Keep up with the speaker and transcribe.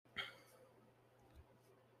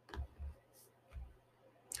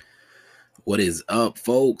What is up,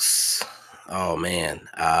 folks? Oh man,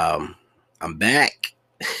 I'm back.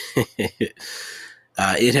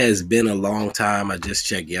 It has been a long time. I just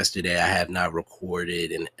checked yesterday. I have not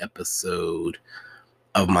recorded an episode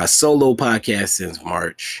of my solo podcast since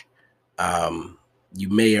March. Um, you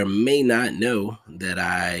may or may not know that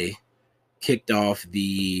I kicked off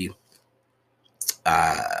the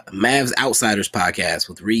Mavs Outsiders podcast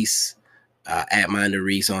with Reese at Minder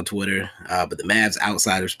Reese on Twitter. But the Mavs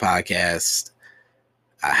Outsiders podcast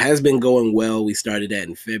has been going well. We started that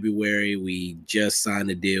in February. We just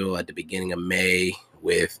signed a deal at the beginning of May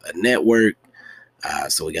with a network.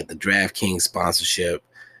 So we got the DraftKings sponsorship.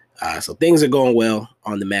 So things are going well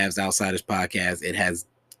on the Mavs Outsiders podcast. It has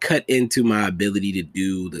cut into my ability to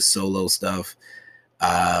do the solo stuff.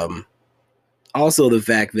 Also, the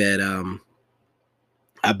fact that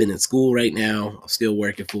I've been in school right now. I'm still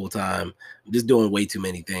working full time. I'm just doing way too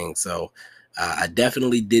many things. So I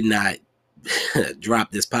definitely did not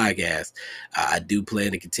drop this podcast. I do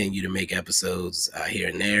plan to continue to make episodes here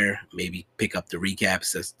and there, maybe pick up the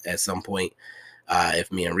recaps at some point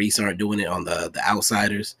if me and Reese aren't doing it on the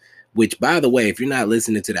Outsiders, which, by the way, if you're not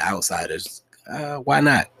listening to the Outsiders, why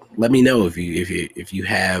not? Let me know if you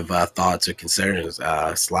have thoughts or concerns.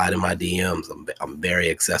 Slide in my DMs. I'm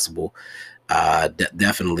very accessible.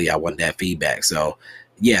 Definitely I want that feedback. So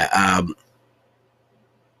yeah,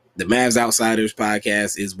 the Mavs Outsiders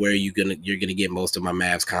podcast is where you're gonna get most of my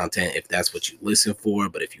Mavs content if that's what you listen for.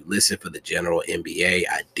 But if you listen for the general NBA,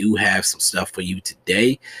 I do have some stuff for you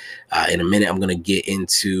today. In a minute, I'm gonna get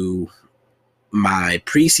into my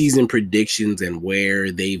preseason predictions and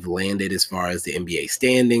where they've landed as far as the NBA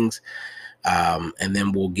standings. And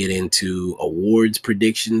then we'll get into awards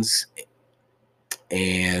predictions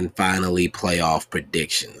and finally playoff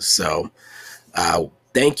predictions. So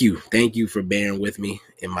thank you for bearing with me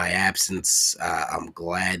in my absence. I'm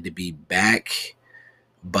glad to be back,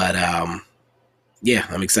 but yeah,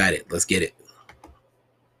 I'm excited. Let's get it.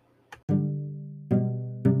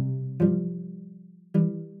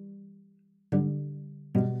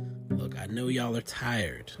 Look, I know y'all are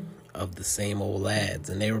tired of the same old ads,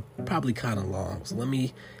 and they were probably kind of long, so let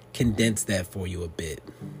me condense that for you a bit.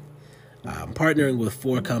 I'm partnering with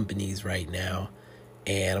 4 companies right now,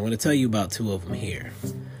 and I'm going to tell you about 2 of them here.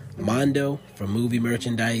 Mondo for movie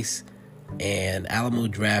merchandise and Alamo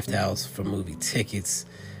Drafthouse for movie tickets.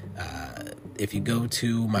 If you go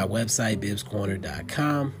to my website,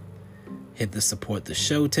 bibscorner.com, hit the support the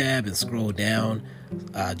show tab and scroll down.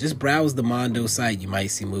 Just browse the Mondo site. You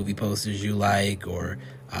might see movie posters you like or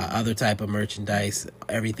other type of merchandise.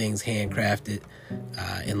 Everything's handcrafted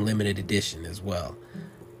in limited edition as well.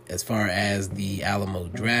 As far as the Alamo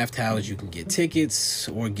Drafthouse, you can get tickets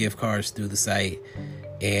or gift cards through the site.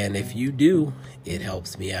 And if you do, it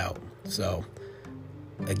helps me out. So,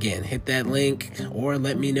 again, hit that link or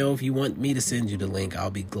let me know if you want me to send you the link.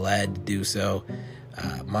 I'll be glad to do so.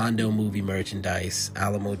 Mondo movie merchandise,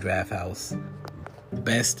 Alamo Drafthouse.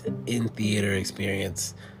 Best in-theater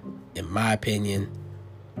experience, in my opinion.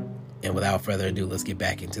 And without further ado, let's get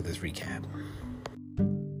back into this recap.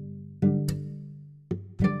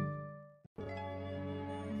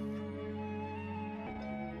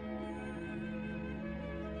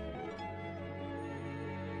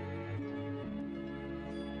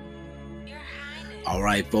 All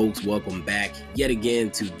right, folks, welcome back yet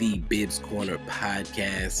again to the Bibs Corner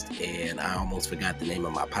podcast. And I almost forgot the name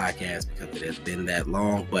of my podcast because it has been that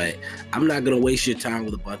long, but I'm not going to waste your time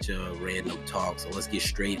with a bunch of random talk. So let's get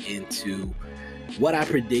straight into what I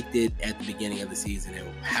predicted at the beginning of the season and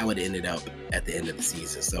how it ended up at the end of the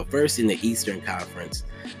season. So first, in the Eastern Conference,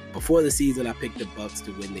 before the season, I picked the Bucks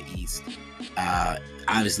to win the East.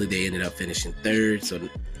 Obviously, they ended up finishing 3rd,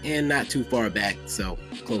 and not too far back, so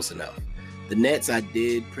close enough. The Nets, I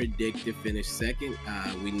did predict to finish 2nd.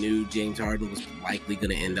 We knew James Harden was likely going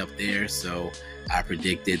to end up there, so I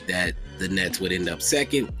predicted that the Nets would end up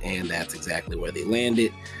 2nd, and that's exactly where they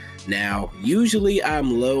landed. Now, usually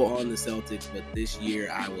I'm low on the Celtics, but this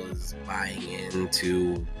year I was buying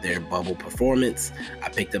into their bubble performance. I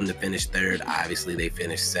picked them to finish 3rd. Obviously, they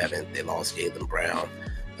finished 7th. They lost Jaylen Brown.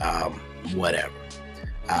 Whatever.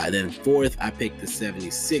 Then 4th, I picked the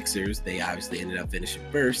 76ers. They obviously ended up finishing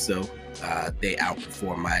 1st, so they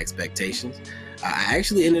outperformed my expectations. I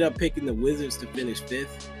actually ended up picking the Wizards to finish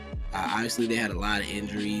 5th. Obviously, they had a lot of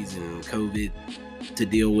injuries and COVID to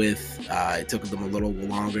deal with. It took them a little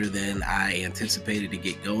longer than I anticipated to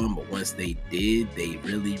get going, but once they did, they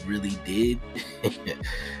really, really did.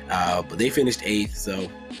 But they finished 8th, so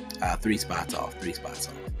 3 spots off.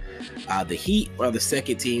 The Heat are the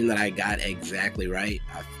second team that I got exactly right.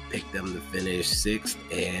 I picked them to finish 6th,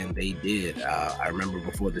 and they did. I remember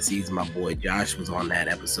before the season, my boy Josh was on that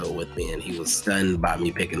episode with me, and he was stunned by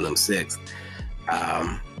me picking them 6th.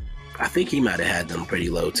 I think he might have had them pretty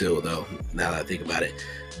low too, though, now that I think about it.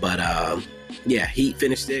 But yeah, Heat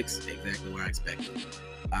finished 6th, exactly where I expected.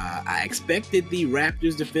 I expected the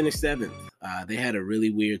Raptors to finish 7th. They had a really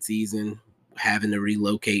weird season, having to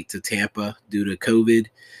relocate to Tampa due to COVID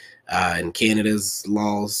and Canada's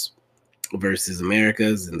laws versus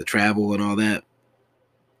America's and the travel and all that.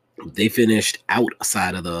 They finished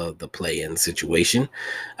outside of the play-in situation.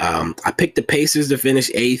 I picked the Pacers to finish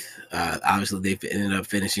 8th. Obviously, they ended up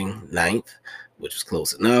finishing 9th, which was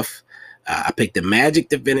close enough. I picked the Magic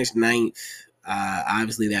to finish 9th.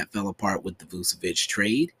 Obviously, that fell apart with the Vucevic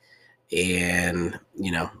trade. And,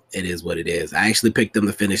 you know, it is what it is. I actually picked them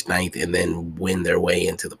to finish 9th and then win their way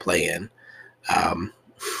into the play-in.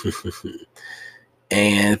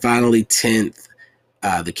 And finally, 10th,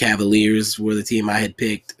 the Cavaliers were the team I had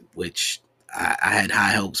picked, which I had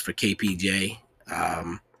high hopes for KPJ.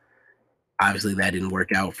 Obviously, that didn't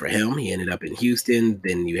work out for him. He ended up in Houston.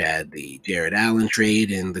 Then you had the Jared Allen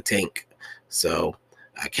trade and the tank. So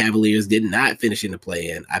Cavaliers did not finish in the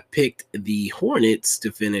play-in. I picked the Hornets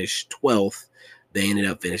to finish 12th. They ended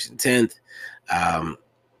up finishing 10th.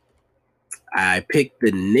 I picked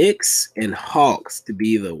the Knicks and Hawks to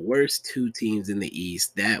be the worst 2 teams in the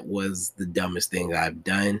East. That was the dumbest thing I've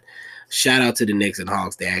done. Shout out to the Knicks and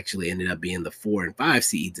Hawks. They actually ended up being the 4 and 5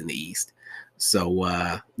 seeds in the East.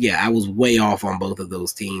 So, yeah, I was way off on both of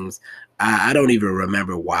those teams. I don't even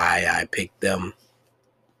remember why I picked them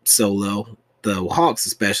so low. The Hawks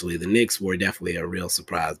especially. The Knicks were definitely a real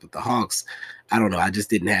surprise. But the Hawks, I don't know. I just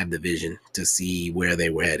didn't have the vision to see where they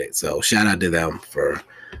were headed. So, shout out to them for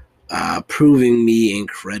proving me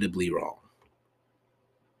incredibly wrong.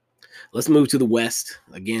 Let's move to the West.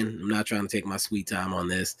 Again, I'm not trying to take my sweet time on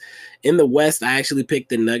this. In the West, I actually picked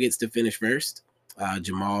the Nuggets to finish first.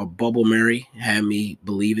 Jamal Bubble Murray had me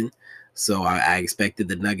believing. So I expected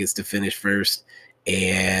the Nuggets to finish first,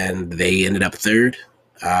 and they ended up 3rd.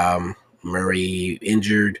 Murray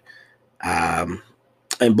injured.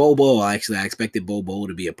 And Bobo, actually, I expected Bobo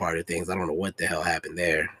to be a part of things. I don't know what the hell happened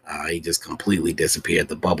there. He just completely disappeared.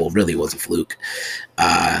 The bubble really was a fluke.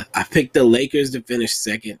 I picked the Lakers to finish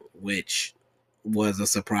 2nd, which was a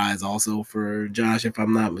surprise also for Josh, if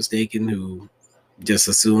I'm not mistaken, who just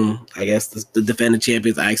assumed, I guess, the defending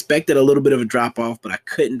champions. I expected a little bit of a drop-off, but I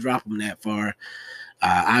couldn't drop them that far.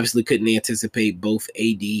 Obviously couldn't anticipate both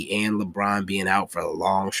AD and LeBron being out for a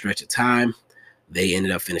long stretch of time. They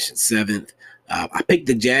ended up finishing 7th. I picked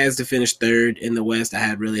the Jazz to finish 3rd in the West. I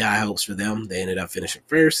had really high hopes for them. They ended up finishing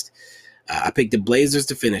 1st. I picked the Blazers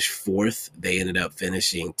to finish 4th. They ended up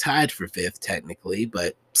finishing tied for 5th, technically,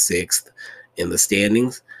 but 6th in the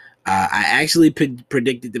standings. I actually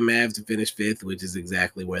predicted the Mavs to finish 5th, which is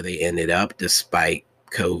exactly where they ended up, despite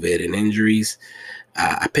COVID and injuries.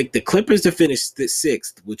 I picked the Clippers to finish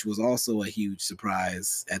 6th, which was also a huge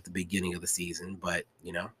surprise at the beginning of the season, but,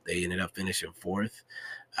 you know, they ended up finishing 4th.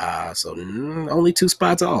 So only 2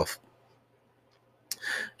 spots off.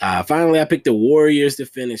 Finally, I picked the Warriors to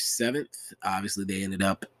finish 7th. Obviously, they ended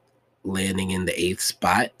up landing in the 8th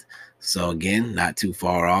spot. So, again, not too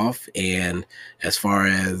far off. And as far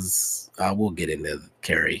as we'll get into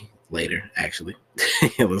Curry later, actually.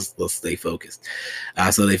 let's stay focused.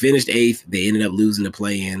 So they finished 8th. They ended up losing the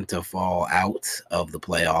play-in to fall out of the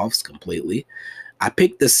playoffs completely. I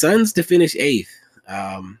picked the Suns to finish 8th.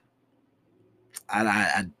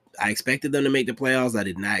 I expected them to make the playoffs. I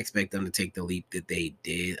did not expect them to take the leap that they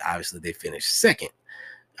did. Obviously, they finished 2nd.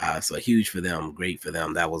 So huge for them, great for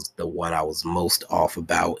them. That was the one I was most off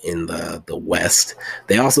about in the West.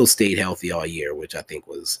 They also stayed healthy all year, which I think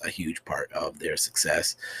was a huge part of their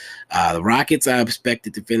success. The Rockets, I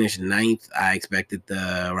expected to finish 9th. I expected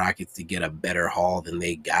the Rockets to get a better haul than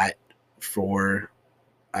they got for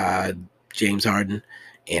James Harden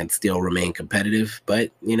and still remain competitive.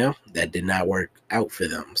 But, you know, that did not work out for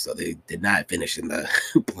them. So they did not finish in the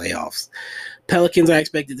playoffs. Pelicans, I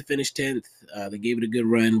expected to finish 10th. They gave it a good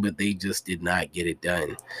run, but they just did not get it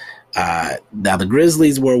done. Now, the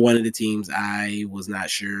Grizzlies were one of the teams I was not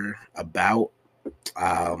sure about.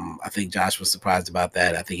 I think Josh was surprised about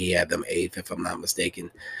that. I think he had them 8th, if I'm not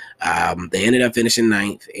mistaken. They ended up finishing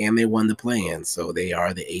 9th, and they won the play-in. So they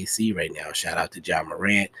are the AC right now. Shout out to Ja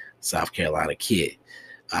Morant, South Carolina kid.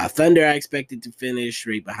 Thunder, I expected to finish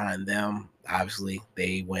right behind them. Obviously,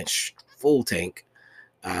 they went full tank.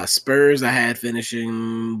 Spurs, I had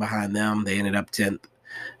finishing behind them. They ended up 10th.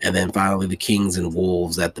 And then finally, the Kings and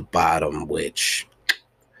Wolves at the bottom, which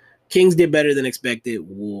Kings did better than expected.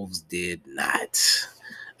 Wolves did not.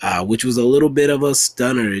 which was a little bit of a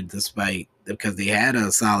stunner despite because they had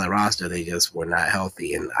a solid roster. They just were not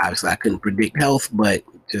healthy. And obviously I couldn't predict health, but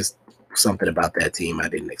just something about that team I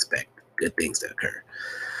didn't expect good things to occur.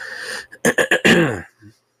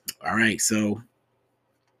 All right, so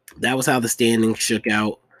that was how the standings shook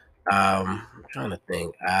out. I'm trying to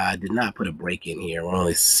think. I did not put a break in here. We're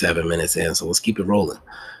only 7 minutes in, so let's keep it rolling.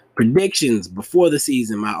 Predictions before the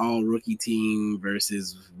season, my all rookie team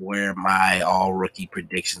versus where my all rookie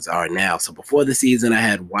predictions are now. So before the season, I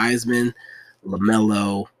had Wiseman,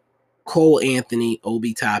 LaMelo, Cole Anthony,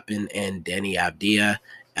 Obi Toppin, and Denny Avdia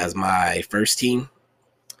as my first team.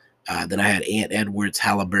 Then I had Ant Edwards,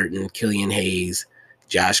 Halliburton, Killian Hayes,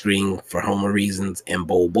 Josh Green for Homer reasons, and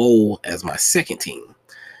Bol Bol as my second team.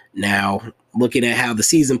 Now, looking at how the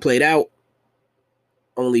season played out,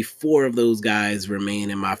 only 4 of those guys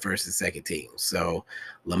remain in my first and second team. So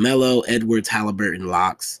LaMelo, Edwards, Halliburton,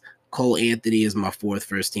 locks. Cole Anthony is my 4th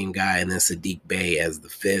first team guy, and then Sadiq Bey as the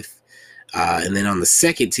 5th. And then on the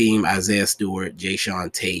second team, Isaiah Stewart,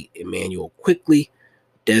 Jayshawn Tate, Emmanuel Quickley,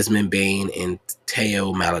 Desmond Bain, and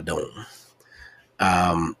Teo Maladone.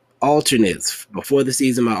 Alternates. Before the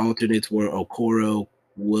season, my alternates were Okoro,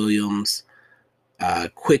 Williams,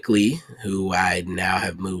 Quickley, who I now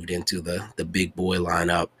have moved into the big boy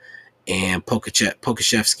lineup, and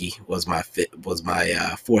Pokashevsky was my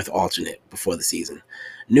 4th alternate before the season.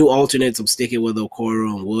 New alternates, I'm sticking with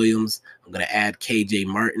Okoro and Williams. I'm going to add KJ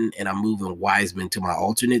Martin, and I'm moving Wiseman to my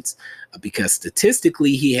alternates because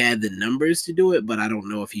statistically he had the numbers to do it, but I don't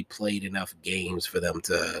know if he played enough games for them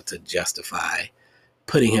to justify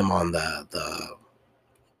putting him on the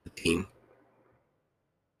team.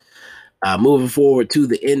 Moving forward to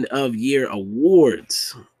the end of year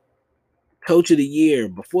awards. Coach of the year.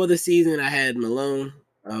 Before the season, I had Malone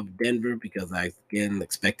of Denver because I, again,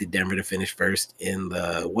 expected Denver to finish first in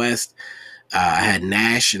the West. I had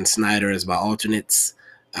Nash and Snyder as my alternates.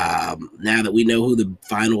 Now that we know who the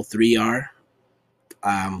final 3 are,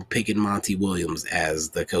 I'm picking Monty Williams as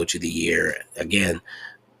the coach of the year. Again,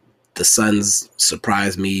 the Suns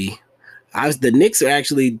surprised me. The Knicks are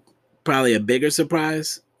actually probably a bigger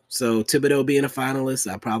surprise. So Thibodeau being a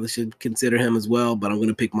finalist, I probably should consider him as well. But I'm going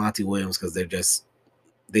to pick Monty Williams because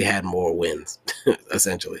they had more wins,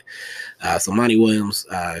 essentially. So Monty Williams,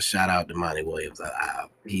 shout out to Monty Williams.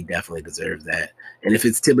 He definitely deserves that. And if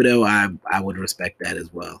it's Thibodeau, I would respect that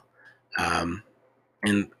as well.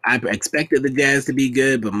 And I expected the Jazz to be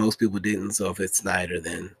good, but most people didn't. So if it's Snyder,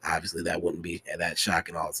 then obviously that wouldn't be that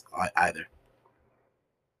shocking either.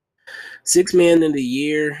 6 man in the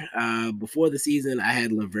year. Before the season, I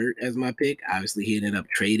had LeVert as my pick. Obviously, he ended up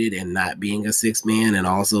traded and not being a 6 man and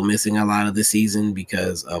also missing a lot of the season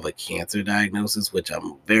because of a cancer diagnosis, which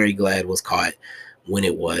I'm very glad was caught when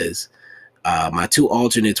it was. My 2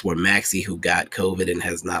 alternates were Maxey, who got COVID and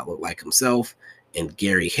has not looked like himself, and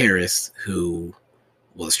Gary Harris, who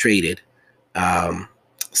was traded.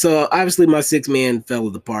 So obviously my 6 man fell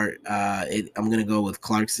apart. I'm going to go with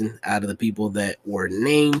Clarkson out of the people that were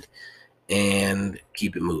named and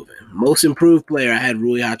keep it moving. Most improved player, I had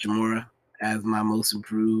Rui Hachimura as my most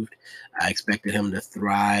improved. I expected him to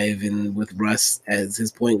thrive with Russ as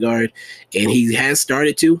his point guard, and he has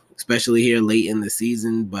started to, especially here late in the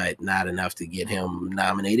season, but not enough to get him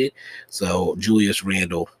nominated. So Julius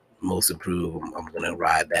Randle, most improved. I'm going to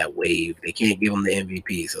ride that wave. They can't give him the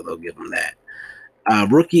MVP, so they'll give him that.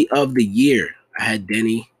 Rookie of the year, I had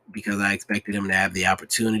Denny because I expected him to have the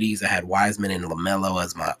opportunities. I had Wiseman and LaMelo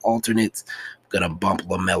as my alternates. I'm going to bump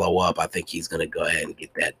LaMelo up. I think he's going to go ahead and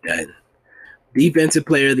get that done. Defensive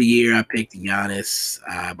player of the year, I picked Giannis.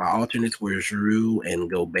 My alternates were Giroux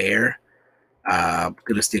and Gobert. I'm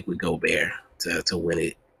going to stick with Gobert to win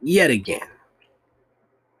it yet again.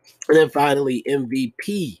 And then finally,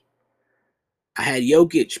 MVP. I had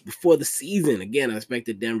Jokic before the season. Again, I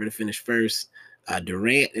expected Denver to finish first.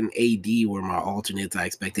 Durant and AD were my alternates. I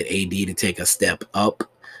expected AD to take a step up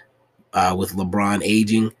with LeBron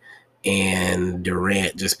aging, and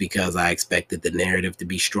Durant just because I expected the narrative to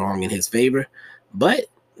be strong in his favor, but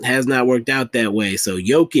has not worked out that way. So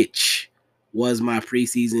Jokic was my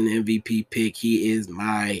preseason MVP pick. He is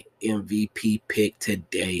my MVP pick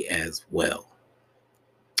today as well.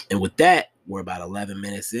 And with that, we're about 11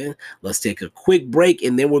 minutes in. Let's take a quick break,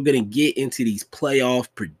 and then we're going to get into these playoff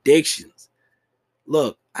predictions.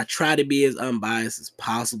 Look, I try to be as unbiased as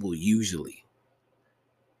possible usually,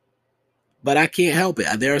 but I can't help it.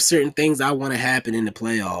 There are certain things I want to happen in the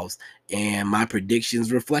playoffs, and my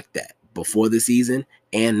predictions reflect that before the season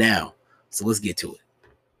and now. So let's get to it.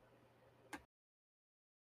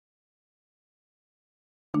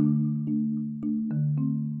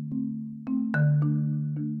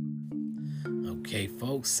 Okay,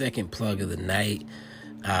 folks, second plug of the night.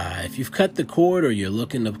 If you've cut the cord or you're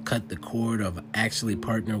looking to cut the cord, I've actually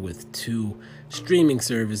partnered with two streaming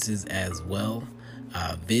services as well,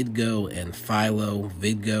 VidGo and Philo.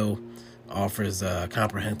 VidGo offers a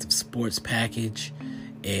comprehensive sports package,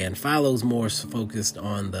 and Philo's more focused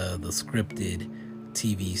on the scripted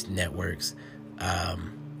TV networks.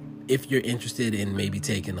 If you're interested in maybe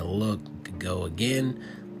taking a look, go again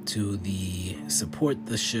to the support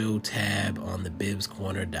the show tab on the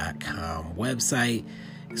bibscorner.com website.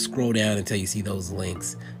 Scroll down until you see those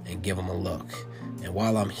links and give them a look. And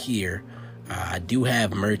while I'm here, I do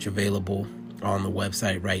have merch available on the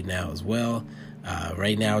website right now as well.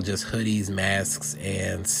 Right now, just hoodies, masks,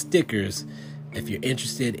 and stickers. If you're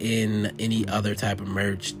interested in any other type of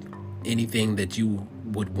merch, anything that you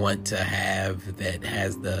would want to have that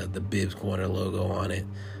has the Bibs Corner logo on it,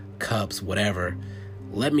 cups, whatever,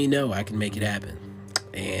 let me know. I can make it happen.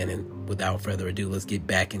 And without further ado, let's get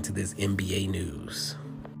back into this NBA news.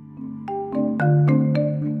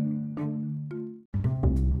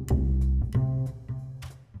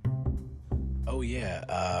 Oh yeah,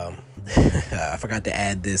 I forgot to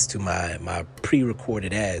add this to my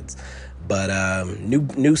pre-recorded ads, but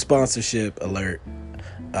new sponsorship alert,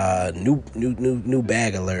 new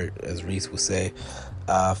bag alert, as Reese would say.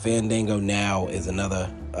 Fandango Now is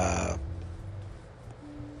another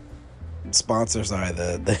sponsor. Sorry,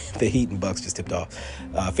 the Heat and Bucks just tipped off.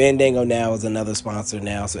 Fandango Now is another sponsor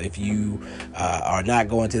now. So if you are not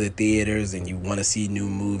going to the theaters and you want to see new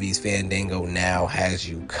movies, Fandango Now has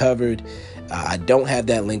you covered. I don't have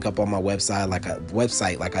that link up on my website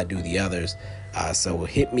like I do the others. So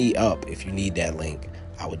hit me up if you need that link.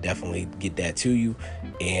 I would definitely get that to you.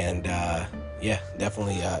 And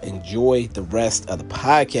definitely enjoy the rest of the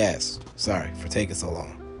podcast. Sorry for taking so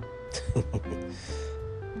long.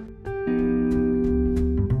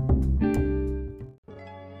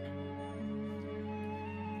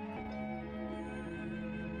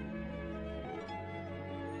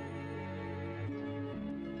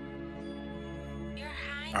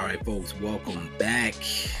 All right, folks, welcome back.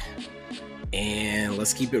 And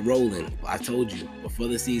let's keep it rolling. I told you before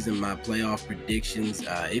the season, my playoff predictions,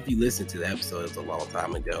 if you listened to the episode, it's a long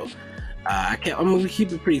time ago. I'm going to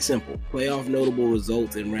keep it pretty simple. Playoff notable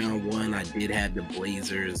results in round one. I did have the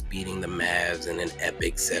Blazers beating the Mavs in an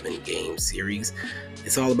epic 7-game series.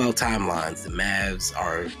 It's all about timelines. The Mavs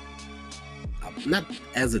are not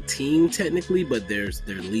as a team technically, but their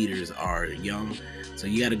leaders are young. So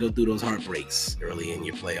you got to go through those heartbreaks early in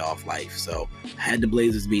your playoff life. So I had the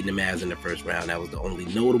Blazers beating the Mavs in the first round. That was the only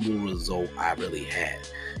notable result I really had.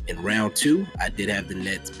 In round two, I did have the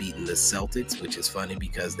Nets beating the Celtics, which is funny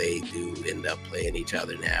because they do end up playing each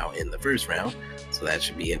other now in the first round. So that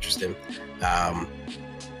should be interesting. I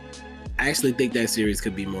actually think that series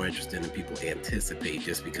could be more interesting than people anticipate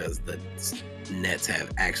just because the Nets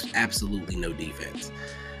have absolutely no defense.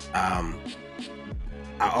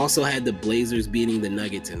 I also had the Blazers beating the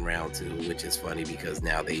Nuggets in round two, which is funny because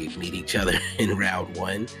now they meet each other in round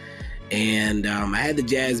one. And I had the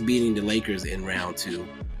Jazz beating the Lakers in round two.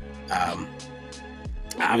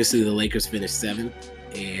 Obviously, the Lakers finished 7th,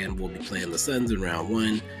 and we'll be playing the Suns in round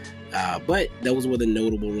one. But those were the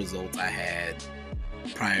notable results I had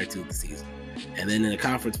prior to the season. And then in the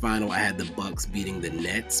conference final, I had the Bucks beating the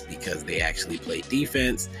Nets because they actually played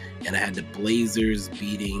defense. And I had the Blazers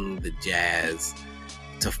beating the Jazz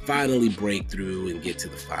to finally break through and get to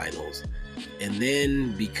the finals. And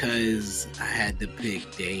then because I had to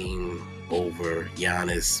pick Dame over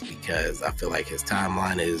Giannis because I feel like his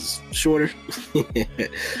timeline is shorter,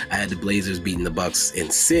 I had the Blazers beating the Bucks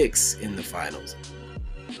in 6 in the finals,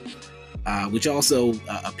 which also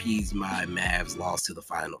appeased my Mavs loss to the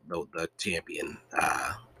final, the champion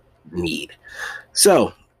need.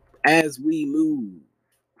 So as we move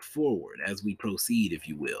forward, as we proceed, if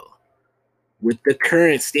you will, with the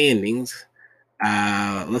current standings,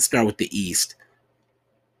 let's start with the East.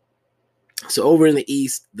 So over in the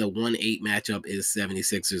East, the 1-8 matchup is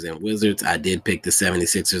 76ers and Wizards. I did pick the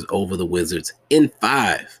 76ers over the Wizards in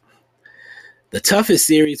 5. The toughest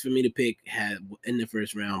series for me to pick in the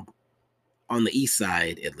first round, on the East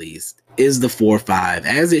side at least, is the 4-5,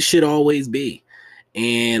 as it should always be.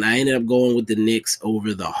 And I ended up going with the Knicks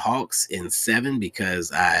over the Hawks in 7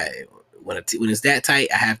 because when it's that tight,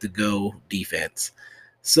 I have to go defense.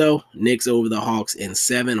 So Knicks over the Hawks in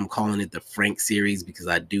 7. I'm calling it the Frank series because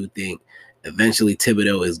I do think eventually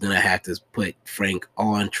Thibodeau is going to have to put Frank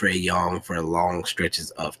on Trae Young for long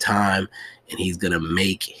stretches of time, and he's going to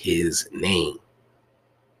make his name.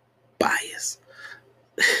 Bias.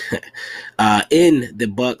 In the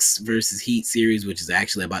Bucks versus Heat series, which is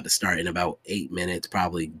actually about to start in about 8 minutes,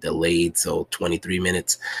 probably delayed, so 23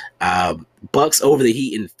 minutes. Bucks over the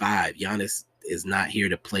Heat in 5. Giannis is not here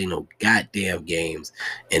to play no goddamn games,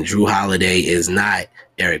 and Drew Holiday is not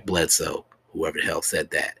Eric Bledsoe, whoever the hell said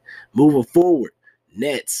that. Moving forward,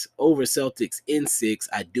 Nets over Celtics in 6.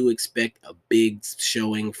 I do expect a big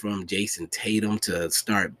showing from Jason Tatum to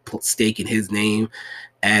start staking his name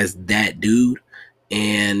as that dude.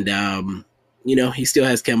 And, he still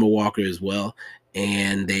has Kemba Walker as well.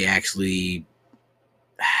 And they actually,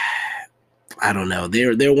 I don't know.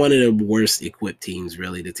 They're one of the worst equipped teams,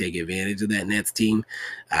 really, to take advantage of that Nets team.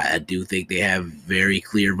 I do think they have very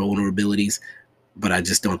clear vulnerabilities, but I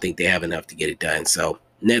just don't think they have enough to get it done. So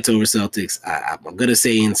Nets over Celtics, I'm going to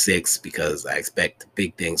say in 6 because I expect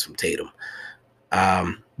big things from Tatum.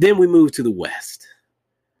 Then we move to the West.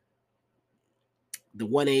 The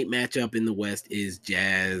 1-8 matchup in the West is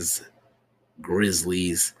Jazz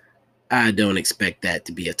Grizzlies. I don't expect that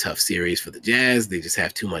to be a tough series for the Jazz. They just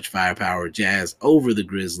have too much firepower. Jazz over the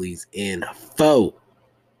Grizzlies in 4.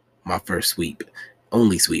 My first sweep.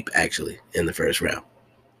 Only sweep, actually, in the first round.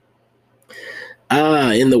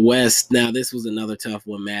 In the West, now this was another tough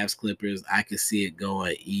one. Mavs Clippers. I could see it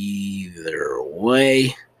going either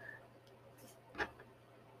way.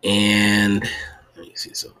 And let me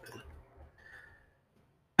see something.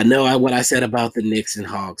 I know what I said about the Knicks and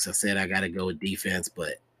Hawks. I said I got to go with defense,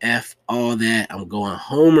 but F all that. I'm going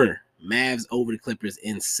Homer. Mavs over the Clippers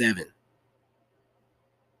in 7.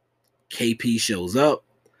 KP shows up.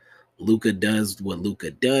 Luka does what Luka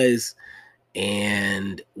does,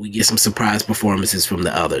 and we get some surprise performances from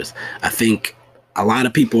the others. I think a lot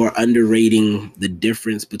of people are underrating the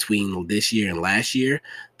difference between this year and last year.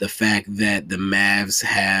 The fact that the Mavs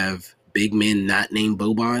have big men not named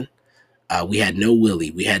Boban. We had no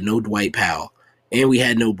Willie, we had no Dwight Powell, and we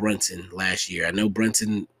had no Brunson last year. I know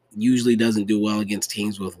Brunson usually doesn't do well against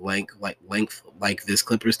teams with length like this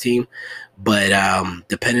Clippers team, but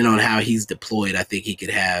depending on how he's deployed, I think he could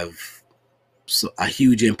have a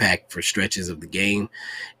huge impact for stretches of the game.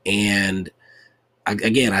 And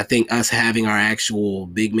again, I think us having our actual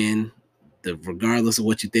big men, regardless of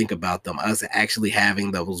what you think about them, us actually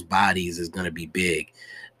having those bodies is going to be big.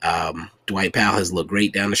 Dwight Powell has looked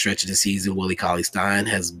great down the stretch of the season. Willie Cauley-Stein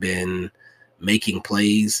has been making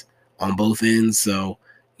plays on both ends. So,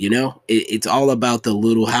 it's all about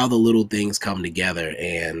how the little things come together.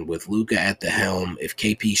 And with Luka at the helm, if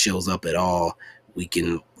KP shows up at all, we've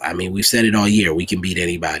said it all year, we can beat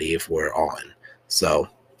anybody if we're on. So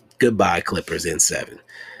goodbye Clippers in 7.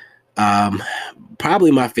 Probably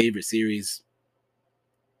my favorite series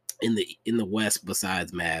in the West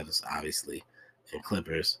besides Mavs, obviously, and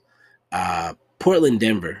Clippers. Portland,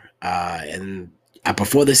 Denver. And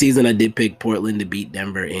before the season, I did pick Portland to beat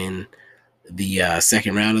Denver in the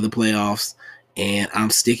second round of the playoffs, and I'm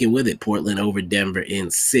sticking with it. Portland over Denver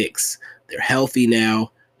in 6. They're healthy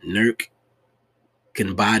now. Nurk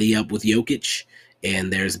can body up with Jokic,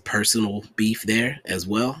 and there's personal beef there as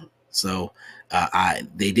well. So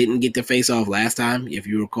they didn't get to face off last time, if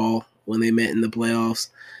you recall, when they met in the playoffs,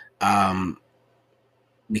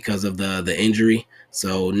 because of the injury.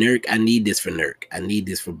 So Nurk, I need this for Nurk. I need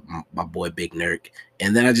this for my boy Big Nurk.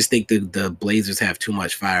 And then I just think the Blazers have too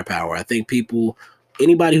much firepower. I think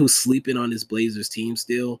anybody who's sleeping on this Blazers team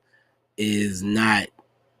still did not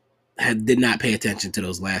pay attention to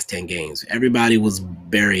those last 10 games. Everybody was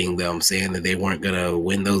burying them, saying that they weren't going to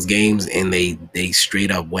win those games, and they straight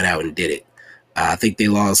up went out and did it. I think they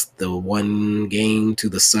lost the one game to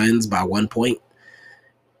the Suns by 1 point.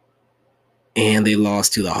 And they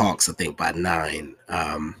lost to the Hawks, I think, by 9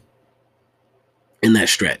 in that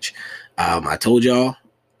stretch. I told y'all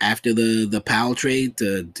after the Powell trade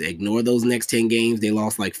to ignore those next 10 games. They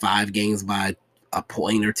lost like 5 games by a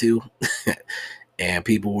point or 2. And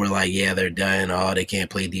people were like, yeah, they're done. Oh, they can't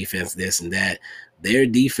play defense, this and that. Their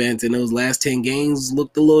defense in those last 10 games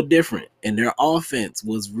looked a little different. And their offense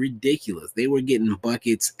was ridiculous. They were getting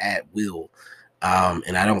buckets at will.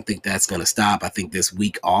 And I don't think that's going to stop. I think this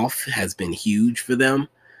week off has been huge for them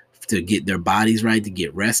to get their bodies right, to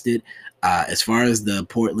get rested. As far as the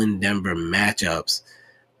Portland-Denver matchups,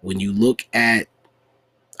 when you look at,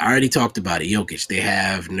 I already talked about it, Jokic. They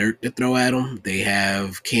have Nurk to throw at him. They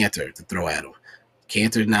have Kanter to throw at him.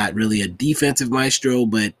 Kanter not really a defensive maestro,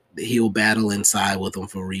 but he'll battle inside with them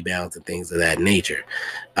for rebounds and things of that nature.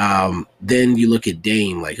 Then you look at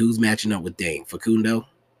Dame. Like, who's matching up with Dame? Facundo?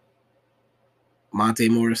 Monte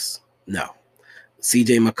Morris? No.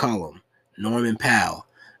 CJ McCollum, Norman Powell.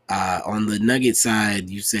 On the Nugget side,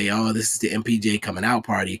 you say, oh, this is the MPJ coming out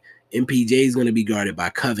party. MPJ is going to be guarded by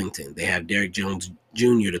Covington. They have Derrick Jones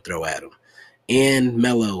Jr. to throw at him. And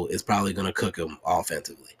Melo is probably going to cook him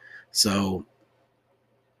offensively. So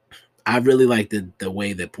I really like the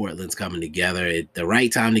way that Portland's coming together. The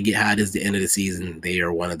right time to get hot is the end of the season. They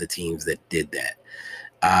are one of the teams that did that.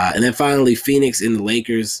 And then finally, Phoenix and the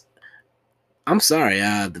Lakers. I'm sorry.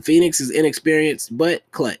 The Phoenix is inexperienced, but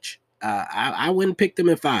clutch. I wouldn't pick them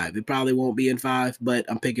in 5. It probably won't be in 5, but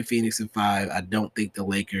I'm picking Phoenix in 5. I don't think the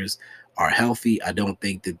Lakers are healthy. I don't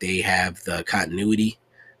think that they have the continuity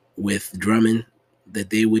with Drummond that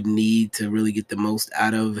they would need to really get the most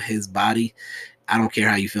out of his body. I don't care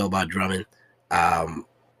how you feel about Drummond and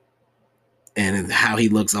how he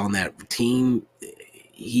looks on that team.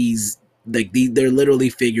 He's like they're literally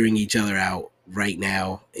figuring each other out right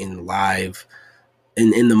now in live.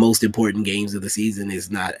 In the most important games of the season, it's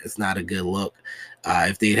not a good look.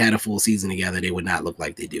 If they'd had a full season together, they would not look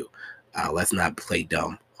like they do. Let's not play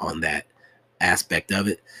dumb on that aspect of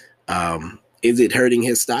it. Is it hurting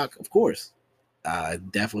his stock? Of course.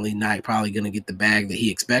 Definitely not probably going to get the bag that he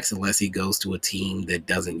expects unless he goes to a team that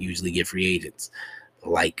doesn't usually get free agents,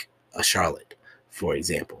 like a Charlotte, for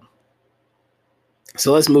example.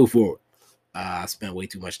 So let's move forward. I spent way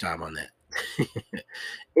too much time on that.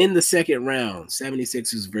 In the second round,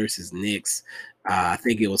 76ers versus Knicks. I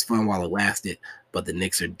think it was fun while it lasted, but the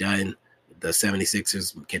Knicks are done. The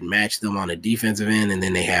 76ers can match them on the defensive end, and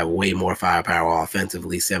then they have way more firepower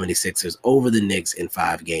offensively. 76ers over the Knicks in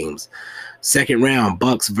 5 games. Second round,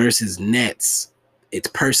 Bucks versus Nets. It's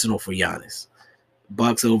personal for Giannis.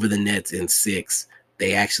 Bucks over the Nets in 6.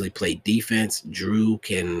 They actually play defense. Drew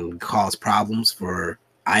can cause problems for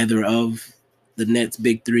either of the Nets'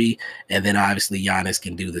 big 3, and then obviously Giannis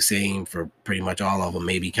can do the same for pretty much all of them.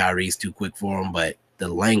 Maybe Kyrie's too quick for him, but the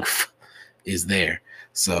length is there.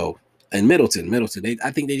 So, and Middleton, I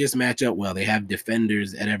think they just match up well. They have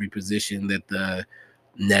defenders at every position that the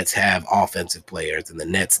Nets have offensive players, and the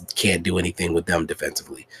Nets can't do anything with them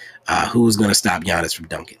defensively. Who's going to stop Giannis from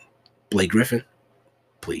dunking? Blake Griffin?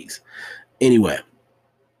 Please. Anyway,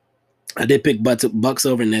 I did pick Bucks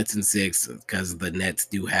over Nets in 6 because the Nets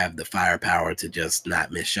do have the firepower to just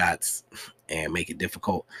not miss shots and make it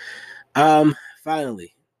difficult.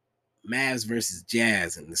 Finally, Mavs versus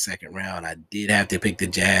Jazz in the second round. I did have to pick the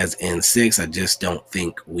Jazz in 6. I just don't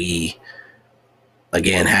think we,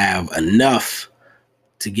 again, have enough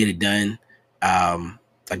to get it done.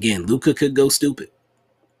 Again, Luka could go stupid.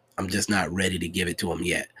 I'm just not ready to give it to him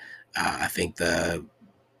yet. I think the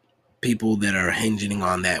people that are hinging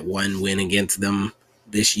on that one win against them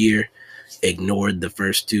this year ignored the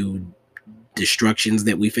first 2 destructions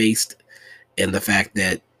that we faced, and the fact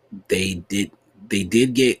that they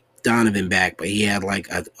did get Donovan back, but he had like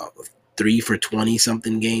a 3 for 20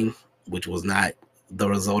 something game, which was not the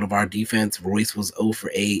result of our defense. Royce was 0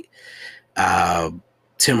 for 8.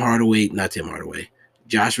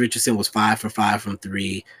 Josh Richardson was 5 for 5 from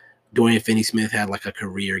 3. Dorian Finney-Smith had like a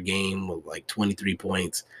career game with like 23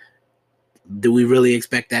 points. Do we really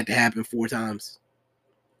expect that to happen 4 times?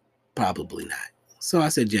 Probably not. So I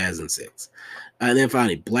said Jazz in 6. And then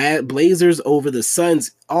finally, Blazers over the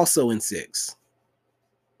Suns also in 6.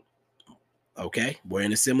 Okay, we're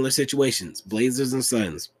in a similar situations. Blazers and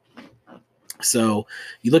Suns. So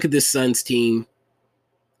you look at this Suns team,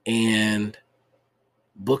 and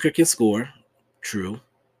Booker can score. True.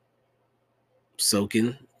 So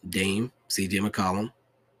can Dame, CJ McCollum.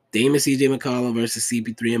 Dame and CJ McCollum versus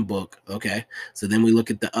CP3 and Book. Okay. So then we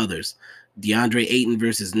look at the others. DeAndre Ayton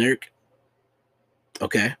versus Nurk.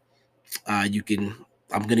 Okay. I'm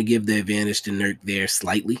going to give the advantage to Nurk there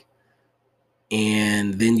slightly.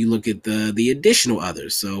 And then you look at the additional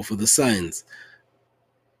others. So for the Suns,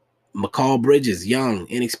 McCall Bridges, young,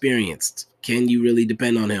 inexperienced. Can you really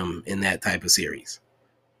depend on him in that type of series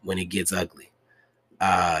when it gets ugly?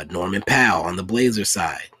 Norman Powell on the Blazers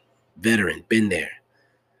side. Veteran, been there.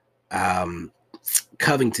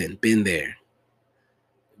 Covington, been there,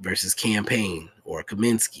 versus Campaign or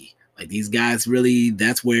Kaminsky. Like these guys really,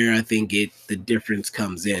 that's where I think the difference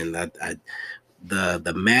comes in. The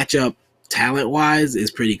matchup talent-wise is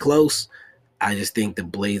pretty close. I just think the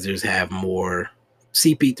Blazers have more.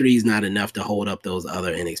 CP3 is not enough to hold up those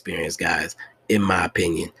other inexperienced guys, in my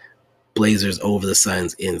opinion. Blazers over the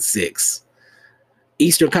Suns in 6.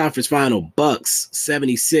 Eastern Conference Final, Bucks,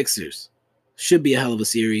 76ers. Should be a hell of a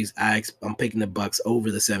series. I'm picking the Bucks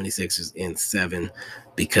over the 76ers in 7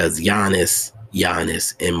 because Giannis,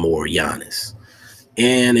 and more Giannis.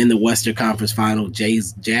 And in the Western Conference Final,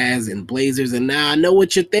 Jazz and Blazers. And now I know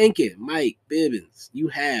what you're thinking. Mike Bibbins, you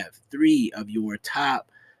have 3 of your top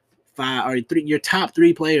your top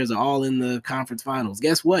 3 players are all in the conference finals.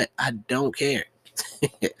 Guess what? I don't care.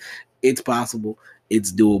 It's possible,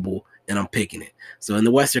 it's doable, and I'm picking it. So in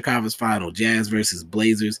the Western Conference Final, Jazz versus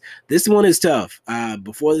Blazers. This one is tough.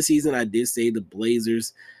 Before the season, I did say the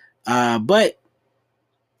Blazers, but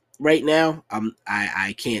right now,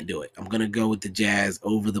 I can't do it. I'm gonna go with the Jazz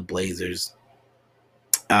over the Blazers.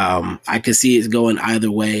 I could see it going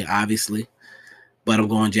either way, obviously, but I'm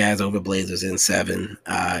going Jazz over Blazers in 7.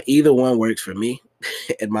 Either one works for me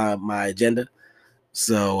and my agenda.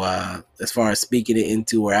 So as far as speaking it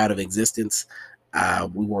into or out of existence,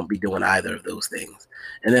 we won't be doing either of those things.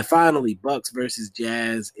 And then finally, Bucks versus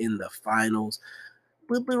Jazz in the finals.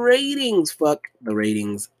 But the ratings, fuck the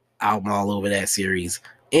ratings. I'm all over that series.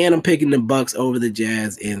 And I'm picking the Bucks over the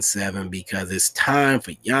Jazz in 7 because it's time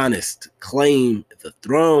for Giannis to claim the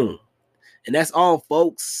throne. And that's all,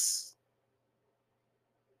 folks.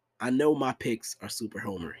 I know my picks are super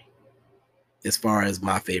homery as far as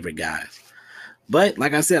my favorite guys. But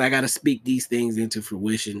like I said, I got to speak these things into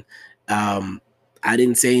fruition. I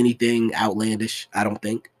didn't say anything outlandish, I don't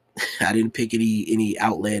think. I didn't pick any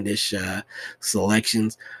outlandish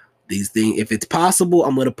selections. These things, if it's possible,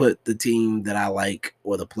 I'm going to put the team that I like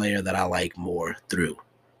or the player that I like more through.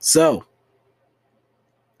 So,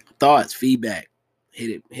 thoughts, feedback,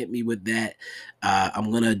 hit me with that. I'm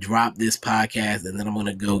going to drop this podcast and then I'm going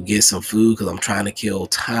to go get some food because I'm trying to kill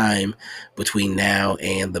time between now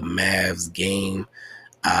and the Mavs game.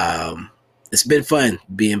 It's been fun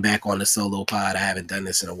being back on the solo pod. I haven't done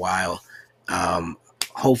this in a while.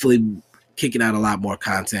 Hopefully kicking out a lot more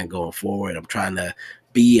content going forward. I'm trying to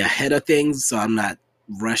be ahead of things so I'm not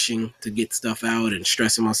rushing to get stuff out and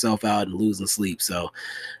stressing myself out and losing sleep. So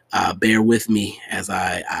bear with me as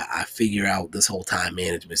I figure out this whole time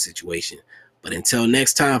management situation. But until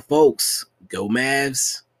next time, folks, go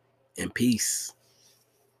Mavs and peace.